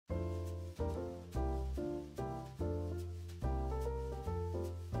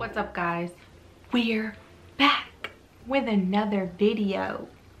What's up, guys? We're back with another video.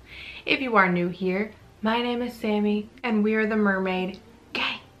 If you are new here, my name is Sammy and we are the Mermaid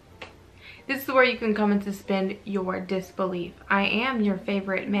Gang. This is where you can come and suspend your disbelief. I am your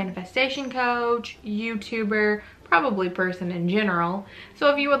favorite manifestation coach, YouTuber, probably person in general. So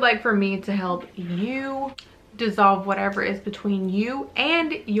if you would like for me to help you dissolve whatever is between you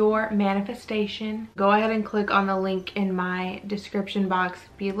and your manifestation, go ahead and click on the link in my description box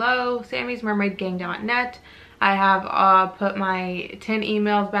below, sammysmermaidgang.net. I have put my 10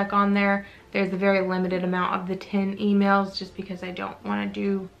 emails back on there. There's a very limited amount of the 10 emails just because I don't want to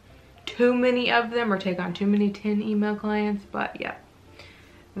do too many of them or take on too many 10 email clients, but yeah,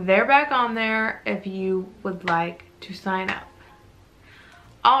 they're back on there if you would like to sign up.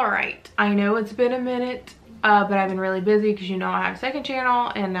 All right, I know it's been a minute, but I've been really busy because you know I have a second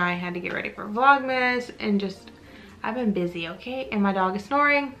channel and I had to get ready for Vlogmas and just, I've been busy, okay? And my dog is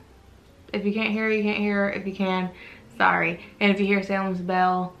snoring. If you can't hear, you can't hear. If you can, sorry. And if you hear Salem's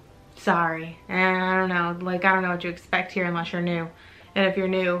bell, sorry. And I don't know, like, I don't know what you expect here unless you're new. And if you're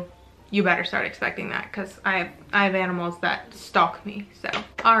new, you better start expecting that because I have animals that stalk me. So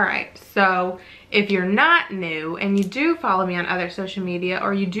all right, so if you're not new and you do follow me on other social media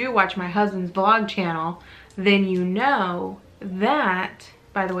or you do watch my husband's vlog channel, then you know that,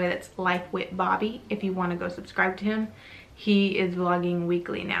 by the way, that's Life with Bobby. If you want to go subscribe to him, he is vlogging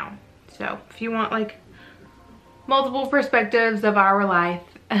weekly now. So if you want like multiple perspectives of our life,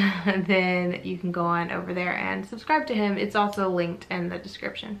 then you can go on over there and subscribe to him. It's also linked in the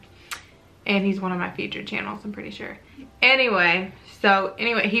description. And he's one of my featured channels, I'm pretty sure. Anyway,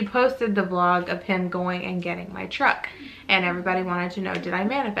 he posted the vlog of him going and getting my truck. And everybody wanted to know, did I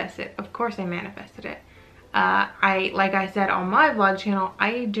manifest it? Of course I manifested it. Like I said on my vlog channel,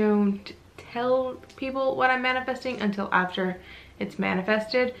 I don't tell people what I'm manifesting until after it's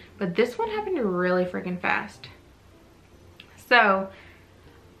manifested. But this one happened really freaking fast. So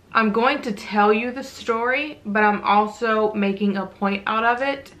I'm going to tell you the story, but I'm also making a point out of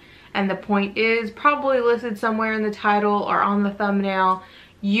it. And the point is probably listed somewhere in the title or on the thumbnail.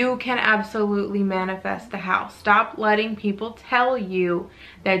 You can absolutely manifest the how. Stop letting people tell you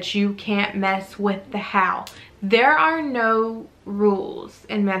that you can't mess with the how. There are no rules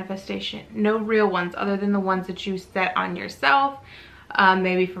in manifestation, no real ones other than the ones that you set on yourself,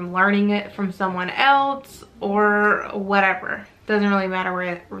 maybe from learning it from someone else or whatever. Doesn't really matter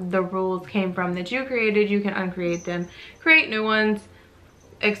where the rules came from that you created. You can uncreate them, create new ones,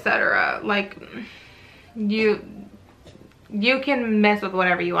 etc. Like you can mess with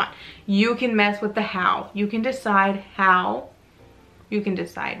whatever you want. You can mess with the how. You can decide how, you can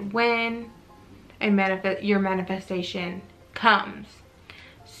decide when your manifestation comes.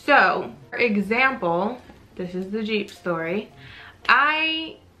 So for example, this is the Jeep story.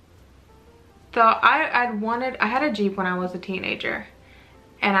 I thought I had a Jeep when I was a teenager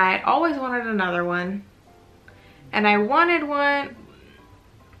and I had always wanted another one, and I wanted one,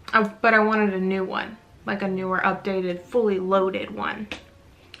 but I wanted a new one, like a newer, updated, fully loaded one.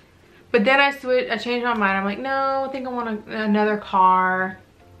 But then I changed my mind. I'm like, no, I think I want another car.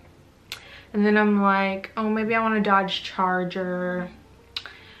 And then I'm like, oh, maybe I want a Dodge Charger.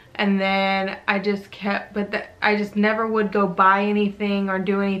 And then I just kept, I just never would go buy anything or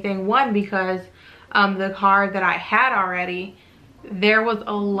do anything. One, because the car that I had already, there was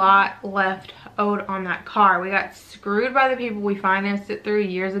a lot left owed on that car. We got screwed by the people we financed it through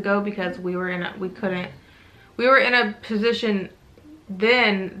years ago because we were in a position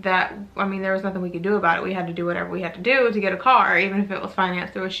then that, I mean, there was nothing we could do about it. We had to do whatever we had to do to get a car, even if it was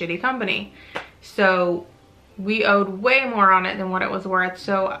financed through a shitty company. So we owed way more on it than what it was worth.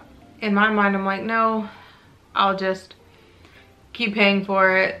 So in my mind, I'm like, no, I'll just keep paying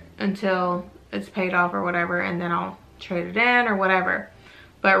for it until it's paid off or whatever, and then I'll trade it in or whatever.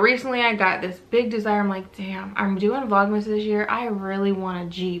 But recently I got this big desire. I'm like, damn, I'm doing Vlogmas this year. I really want a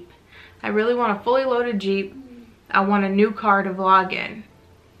Jeep. I really want a fully loaded Jeep. I want a new car to vlog in.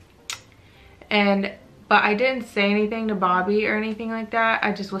 But I didn't say anything to Bobby or anything like that.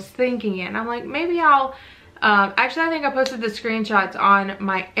 I just was thinking it. And I'm like, maybe I'll, actually I think I posted the screenshots on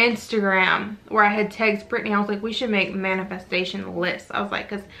my Instagram where I had texted Brittany. I was like, we should make manifestation lists. I was like,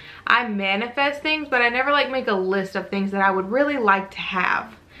 because I manifest things, but I never like make a list of things that I would really like to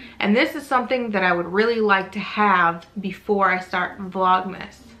have. And this is something that I would really like to have before I start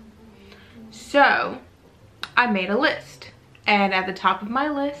Vlogmas. So I made a list, and at the top of my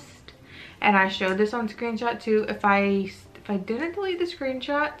list, and I showed this on screenshot too. If I didn't delete the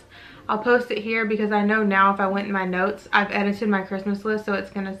screenshots, I'll post it here because I know now if I went in my notes, I've edited my Christmas list so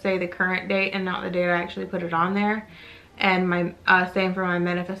it's gonna say the current date and not the date I actually put it on there. And my same for my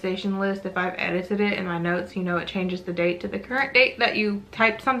manifestation list. If I've edited it in my notes, you know, it changes the date to the current date that you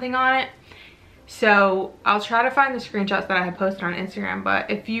typed something on it. So I'll try to find the screenshots that I had posted on Instagram, but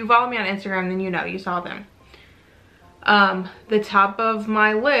if you follow me on Instagram, then you know, you saw them. The top of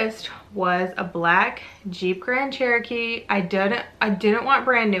my list was a black Jeep Grand Cherokee. I didn't want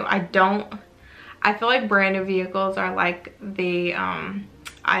brand new. I feel like brand new vehicles are like the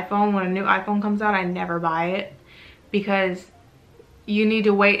iPhone. When a new iPhone comes out, I never buy it because you need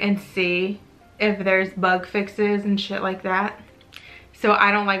to wait and see if there's bug fixes and shit like that. So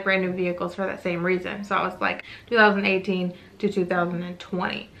I don't like brand new vehicles for that same reason. So I was like 2018 to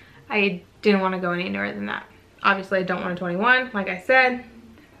 2020. I didn't want to go any newer than that. Obviously I don't want a 21. Like I said,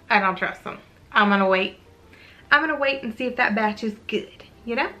 I don't trust them. I'm gonna wait. I'm gonna wait and see if that batch is good,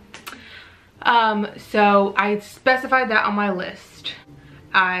 you know? So I specified that on my list.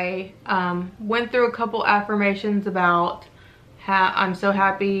 I went through a couple affirmations about how I'm so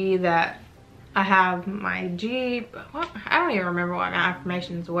happy that I have my Jeep. Well, I don't even remember what my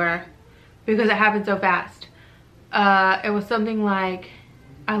affirmations were because it happened so fast. It was something like,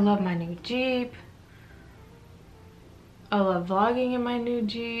 I love my new Jeep. I love vlogging in my new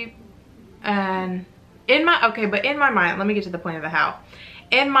Jeep. And in my mind, let me get to the point of the how.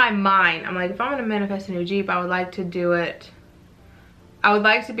 In my mind, I'm like, if I'm gonna manifest a new Jeep, I would like to do it. I would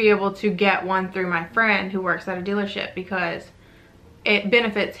like to be able to get one through my friend who works at a dealership because it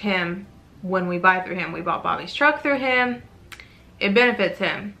benefits him when we buy through him. We bought Bobby's truck through him. It benefits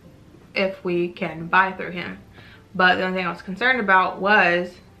him if we can buy through him. But the only thing I was concerned about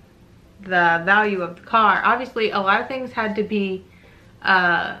was the value of the car. Obviously, a lot of things had to be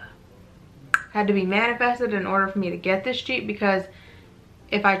manifested in order for me to get this Jeep, because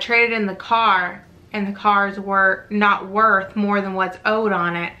if I traded in the car and the cars were not worth more than what's owed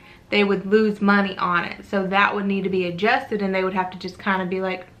on it, they would lose money on it. So that would need to be adjusted, and they would have to just kind of be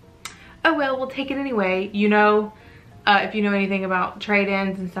like, oh well, we'll take it anyway. You know, if you know anything about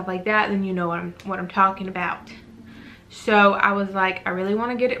trade-ins and stuff like that, then you know what I'm talking about. So I was like, I really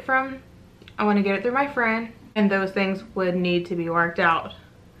want to get it through my friend, and those things would need to be worked out.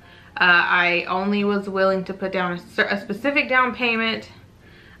 I only was willing to put down a specific down payment.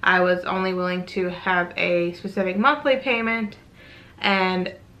 I was only willing to have a specific monthly payment,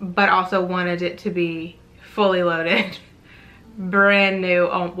 but also wanted it to be fully loaded, brand new,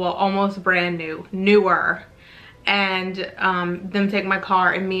 well, almost brand new, newer, and them take my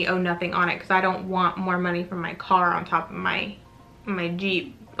car and me owe nothing on it, because I don't want more money from my car on top of my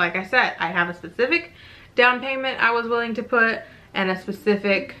Jeep. Like I said, I have a specific down payment I was willing to put and a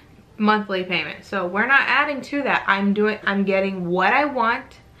specific monthly payment. So we're not adding to that. I'm getting what I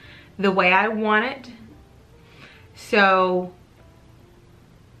want the way I want it. So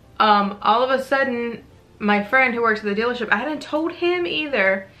all of a sudden, my friend who works at the dealership, I hadn't told him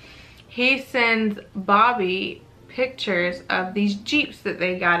either, he sends Bobby pictures of these Jeeps that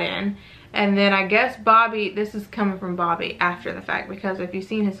they got in. And then I guess Bobby, this is coming from Bobby after the fact, because if you've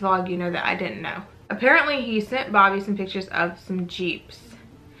seen his vlog, you know that I didn't know. Apparently he sent Bobby some pictures of some Jeeps,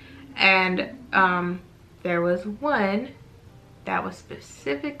 and there was one that was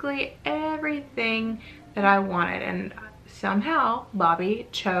specifically everything that I wanted, and somehow Bobby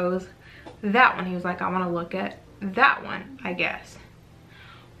chose that one. He was like, I want to look at that one, I guess.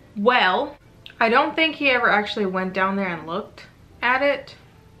 Well, I don't think he ever actually went down there and looked at it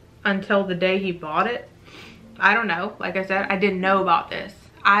until the day he bought it. I don't know. Like I said, I didn't know about this.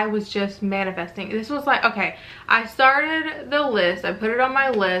 I was just manifesting. This was like, okay, I started the list. I put it on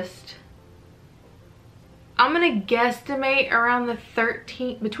my list. I'm gonna guesstimate around the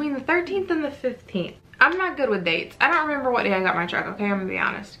 13th, between the 13th and the 15th. I'm not good with dates. I don't remember what day I got my truck, okay? I'm gonna be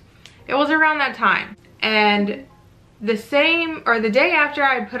honest. It was around that time. And the day after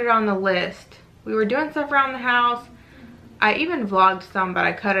I put it on the list, we were doing stuff around the house. I even vlogged some, but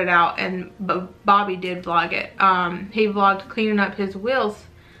I cut it out, but Bobby did vlog it. He vlogged cleaning up his wheels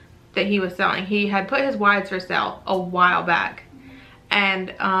that he was selling. He had put his wides for sale a while back, and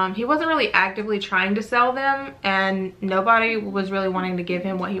he wasn't really actively trying to sell them, and nobody was really wanting to give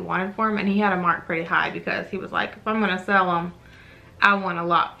him what he wanted for him, and he had a mark pretty high because he was like, if I'm gonna sell them, I want a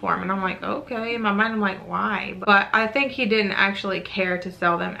lot for him. And I'm like, okay. In my mind, I'm like, why? But I think he didn't actually care to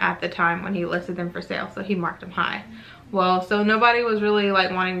sell them at the time when he listed them for sale, so he marked them high. Well, so nobody was really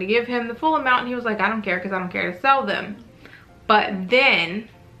like wanting to give him the full amount, and he was like, I don't care, because I don't care to sell them. But then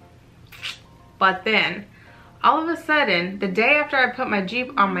all of a sudden, the day after I put my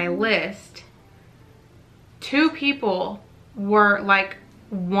Jeep on my list, two people were like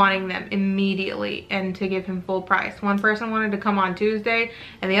wanting them immediately and to give him full price. One person wanted to come on Tuesday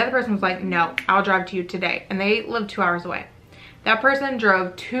and the other person was like, no, I'll drive to you today. And they live 2 hours away. That person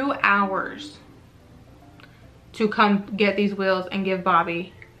drove 2 hours to come get these wheels and give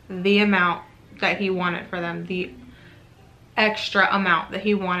Bobby the amount that he wanted for them, the extra amount that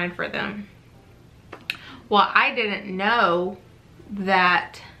he wanted for them. Well, I didn't know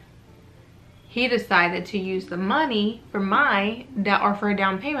that he decided to use the money for for a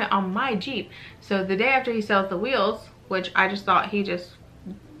down payment on my Jeep. So the day after he sells the wheels, which I just thought he just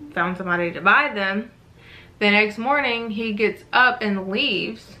found somebody to buy them, the next morning he gets up and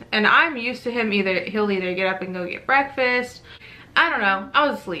leaves, and I'm used to him he'll either get up and go get breakfast. I don't know, I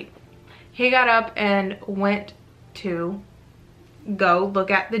was asleep. He got up and went to go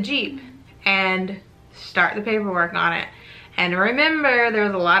look at the Jeep and start the paperwork on it. And remember, there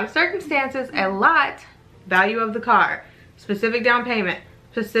was a lot of circumstances, value of the car, specific down payment,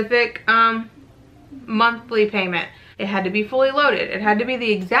 specific monthly payment. It had to be fully loaded. It had to be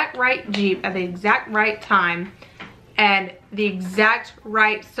the exact right Jeep at the exact right time, and the exact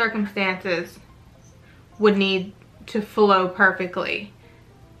right circumstances would need to flow perfectly.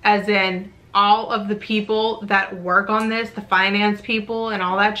 As in, all of the people that work on this, the finance people and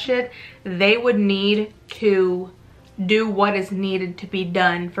all that shit, they would need to do what is needed to be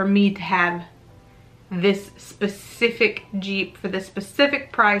done for me to have this specific Jeep for this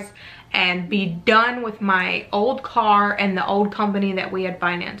specific price and be done with my old car and the old company that we had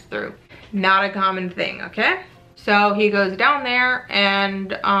financed through. Not a common thing, okay? So he goes down there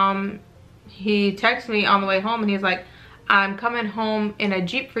and he texts me on the way home and he's like, I'm coming home in a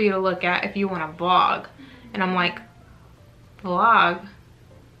Jeep for you to look at if you want to vlog. And I'm like, vlog?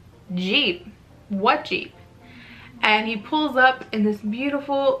 Jeep? What Jeep? And he pulls up in this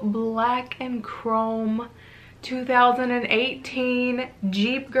beautiful black and chrome 2018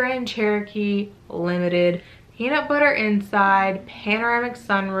 Jeep Grand Cherokee Limited, peanut butter inside, panoramic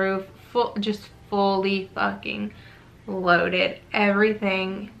sunroof, just fully fucking loaded.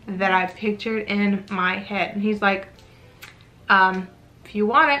 Everything that I pictured in my head. And he's like, if you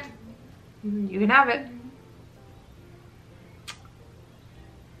want it, you can have it.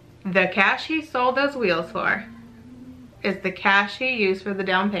 The cash he sold those wheels for is the cash he used for the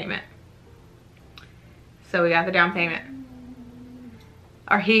down payment. So we got the down payment.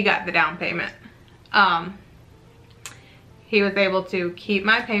 Or he got the down payment. He was able to keep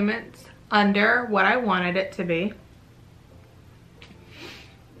my payments under what I wanted it to be.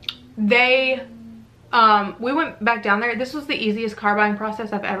 We went back down there. This was the easiest car buying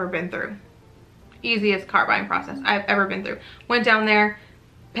process I've ever been through. Easiest car buying process I've ever been through. Went down there,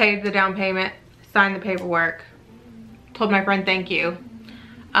 paid the down payment, signed the paperwork, told my friend thank you.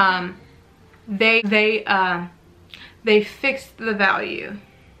 They fixed the value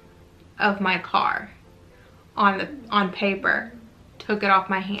of my car on paper, took it off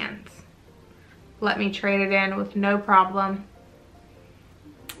my hands, let me trade it in with no problem,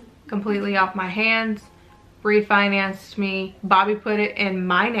 completely off my hands, refinanced me. Bobby put it in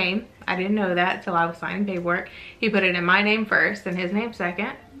my name. I didn't know that till I was signing paperwork. He put it in my name first and his name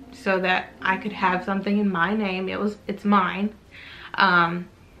second, so that I could have something in my name. It's mine.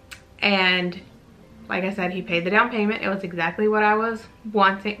 And like I said, he paid the down payment. It was exactly what I was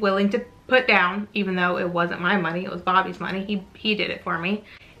willing to put down, even though it wasn't my money, it was Bobby's money. He did it for me.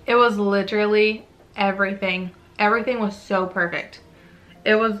 It was literally everything. Everything was so perfect.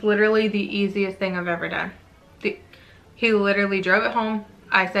 It was literally the easiest thing I've ever done. He literally drove it home.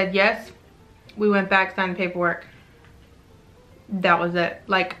 I said yes. We went back, signed the paperwork. That was it.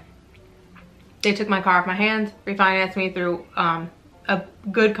 Like, they took my car off my hands, refinanced me through a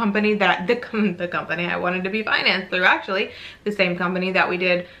good company that the company I wanted to be financed through, actually. The same company that we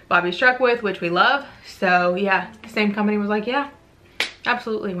did Bobby's truck with, which we love. So yeah, the same company was like, yeah,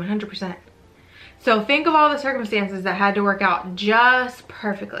 absolutely, 100%. So think of all the circumstances that had to work out just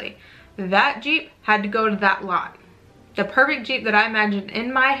perfectly. That Jeep had to go to that lot. The perfect Jeep that I imagined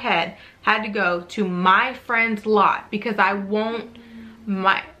in my head had to go to my friend's lot, because I won't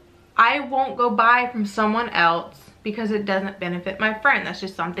go buy from someone else because it doesn't benefit my friend. That's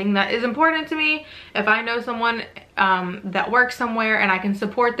just something that is important to me. If I know someone that works somewhere and I can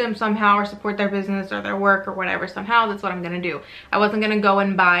support them somehow, or support their business or their work or whatever somehow, that's what I'm gonna do. I wasn't gonna go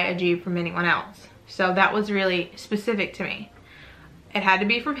and buy a Jeep from anyone else. So that was really specific to me. It had to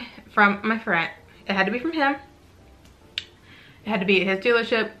be from my friend. It had to be from him. It had to be at his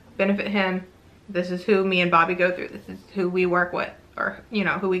dealership, benefit him. This is who me and Bobby go through. This is who we work with, or you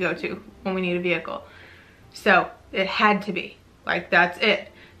know, who we go to when we need a vehicle. So it had to be, like, that's it.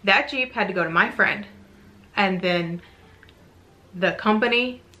 That Jeep had to go to my friend, and then the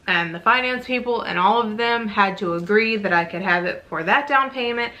company and the finance people and all of them had to agree that I could have it for that down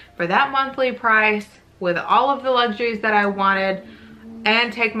payment, for that monthly price, with all of the luxuries that I wanted,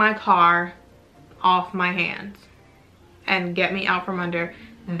 and take my car off my hands and get me out from under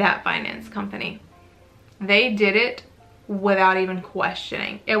that finance company. They did it without even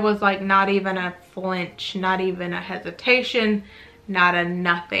questioning. It was like not even a flinch, not even a hesitation, not a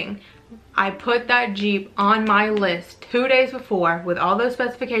nothing. I put that Jeep on my list 2 days before with all those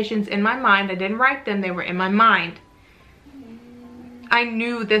specifications in my mind. I didn't write them, they were in my mind. I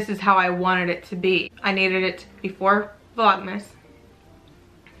knew this is how I wanted it to be. I needed it before Vlogmas.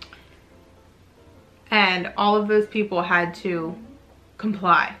 And all of those people had to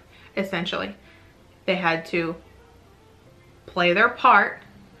comply, essentially. They had to play their part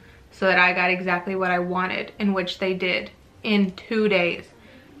so that I got exactly what I wanted, in which they did in 2 days.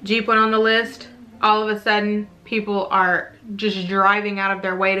 Jeep went on the list. All of a sudden, people are just driving out of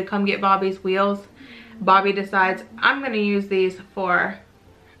their way to come get Bobby's wheels. Bobby decides, I'm gonna use this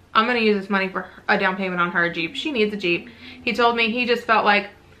money for a down payment on her Jeep. She needs a Jeep. He told me he just felt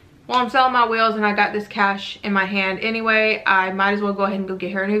like, well, I'm selling my wheels and I got this cash in my hand anyway. I might as well go ahead and go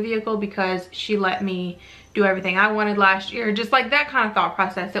get her a new vehicle because she let me do everything I wanted last year. Just like that kind of thought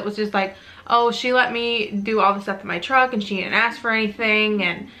process. It was just like, oh, she let me do all the stuff in my truck and she didn't ask for anything,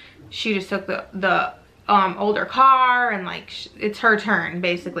 and she just took the older car, and like it's her turn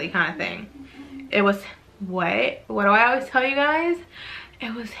basically, kind of thing. It was, what do I always tell you guys?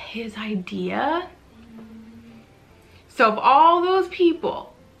 It was his idea. So if all those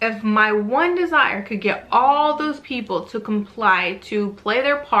people, if my one desire could get all those people to comply, to play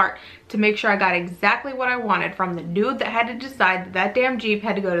their part, to make sure I got exactly what I wanted from the dude that had to decide that that damn Jeep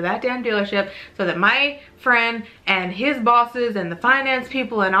had to go to that damn dealership, so that my friend and his bosses and the finance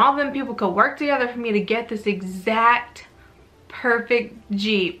people and all them people could work together for me to get this exact perfect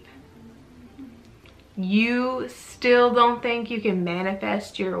Jeep. You still don't think you can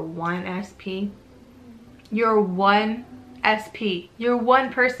manifest your one SP? Your one SP. You're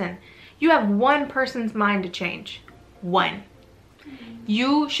one person. You have one person's mind to change. One.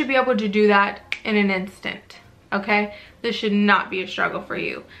 You should be able to do that in an instant. Okay? This should not be a struggle for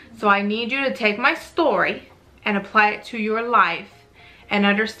you. So I need you to take my story and apply it to your life, and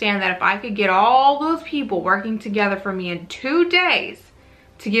understand that if I could get all those people working together for me in 2 days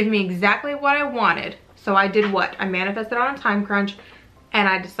to give me exactly what I wanted. So I did what? I manifested on a time crunch, and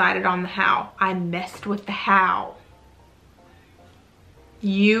I decided on the how. I messed with the how.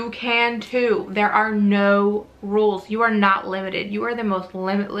 You can too. There are no rules. You are not limited. You are the most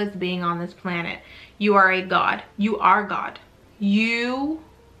limitless being on this planet. You are a God. You are God.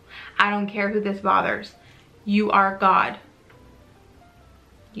 I don't care who this bothers. You are God.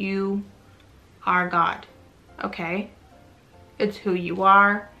 You are God. Okay? It's who you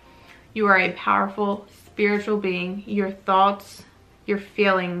are. You are a powerful spiritual being. Your thoughts, your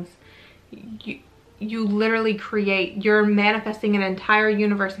feelings, you literally create, you're manifesting an entire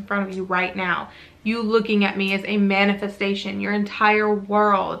universe in front of you right now. You looking at me is a manifestation. Your entire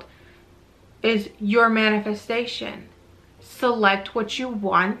world is your manifestation. Select what you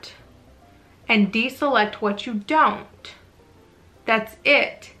want and deselect what you don't. That's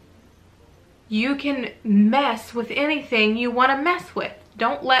it. You can mess with anything you want to mess with.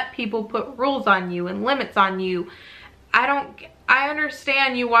 Don't let people put rules on you and limits on you. I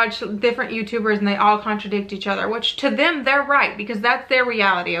understand you watch different YouTubers and they all contradict each other, which to them, they're right, because that's their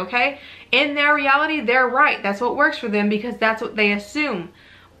reality, okay? In their reality, they're right. That's what works for them because that's what they assume.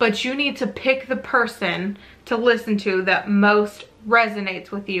 But you need to pick the person to listen to that most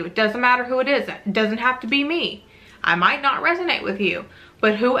resonates with you. It doesn't matter who it is. It doesn't have to be me. I might not resonate with you,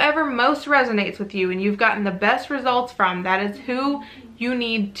 but whoever most resonates with you and you've gotten the best results from, that is who you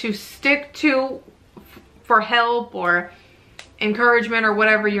need to stick to for help or encouragement or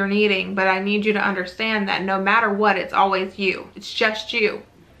whatever you're needing. But I need you to understand that no matter what, it's always you. It's just you.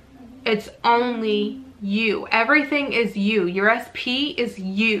 It's only you. Everything is you. Your SP is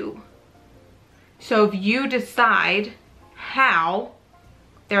you. So if you decide how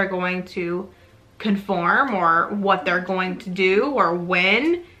they're going to conform or what they're going to do or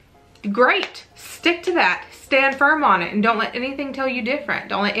when, great. Stick to that. Stand firm on it and don't let anything tell you different.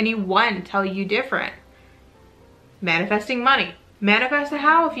 Don't let anyone tell you different. Manifesting money. Manifest a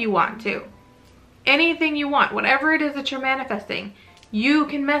how if you want to. Anything you want, whatever it is that you're manifesting, you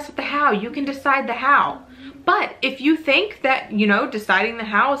can mess with the how. You can decide the how. But if you think that, you know, deciding the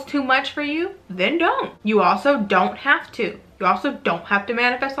how is too much for you, then don't. You also don't have to. You also don't have to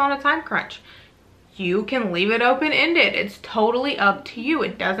manifest on a time crunch. You can leave it open-ended. It's totally up to you.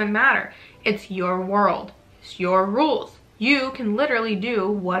 It doesn't matter. It's your world. It's your rules. You can literally do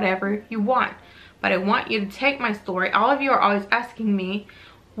whatever you want. But I want you to take my story. All of you are always asking me,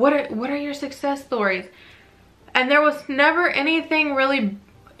 what are your success stories? And there was never anything really,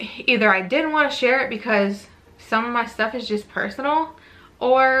 either I didn't want to share it because some of my stuff is just personal,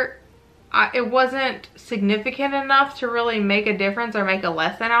 or it wasn't significant enough to really make a difference or make a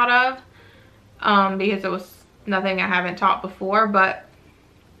lesson out of, because it was nothing I haven't taught before. But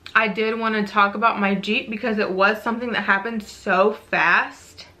I did want to talk about my Jeep because it was something that happened so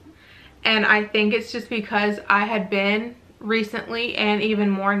fast. And I think it's just because I had been recently, and even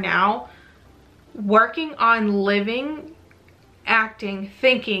more now, working on living, acting,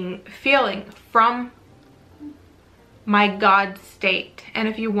 thinking, feeling from my God state. And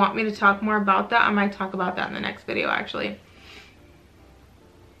if you want me to talk more about that, I might talk about that in the next video actually.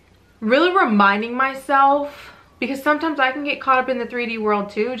 Really reminding myself, because sometimes I can get caught up in the 3D world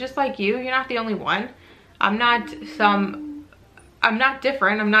too, just like you. You're not the only one. I'm not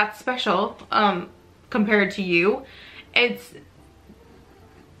different, I'm not special compared to you. It's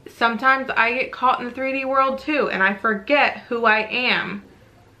sometimes I get caught in the 3D world too, and I forget who I am.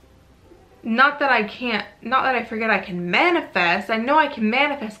 Not that I forget I can manifest. I know I can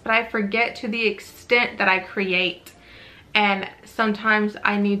manifest, but I forget to the extent that I create. And sometimes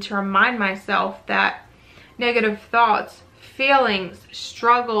I need to remind myself that negative thoughts, feelings,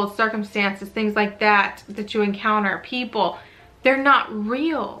 struggles, circumstances, things like that you encounter, people, they're not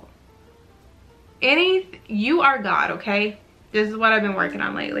real. You are God, okay? This is what I've been working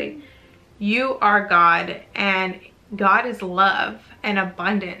on lately. You are God, and God is love and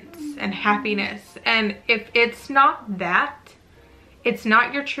abundance and happiness. And if it's not that, it's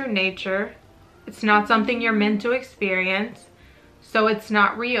not your true nature. It's not something you're meant to experience. So it's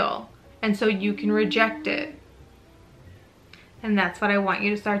not real. And so you can reject it. And that's what I want you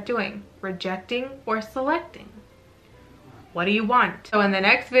to start doing. Rejecting or selecting. What do you want? So in the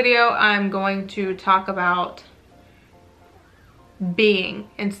next video, I'm going to talk about being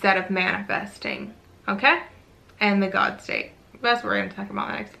instead of manifesting, okay? And the God state. That's what we're gonna talk about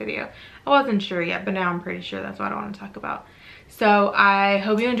in the next video. I wasn't sure yet, but now I'm pretty sure that's what I want to talk about. So I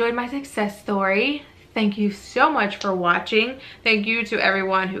hope you enjoyed my success story. Thank you so much for watching. Thank you to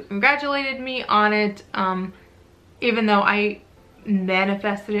everyone who congratulated me on it. Even though I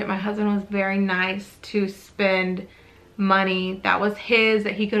manifested it, my husband was very nice to spend money that was his,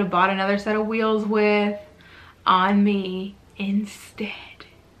 that he could have bought another set of wheels with, on me instead.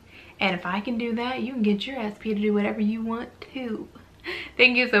 And if I can do that, you can get your SP to do whatever you want to.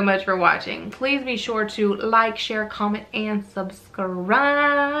 Thank you so much for watching. Please be sure to like, share, comment, and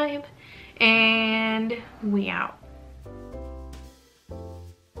subscribe. And we out.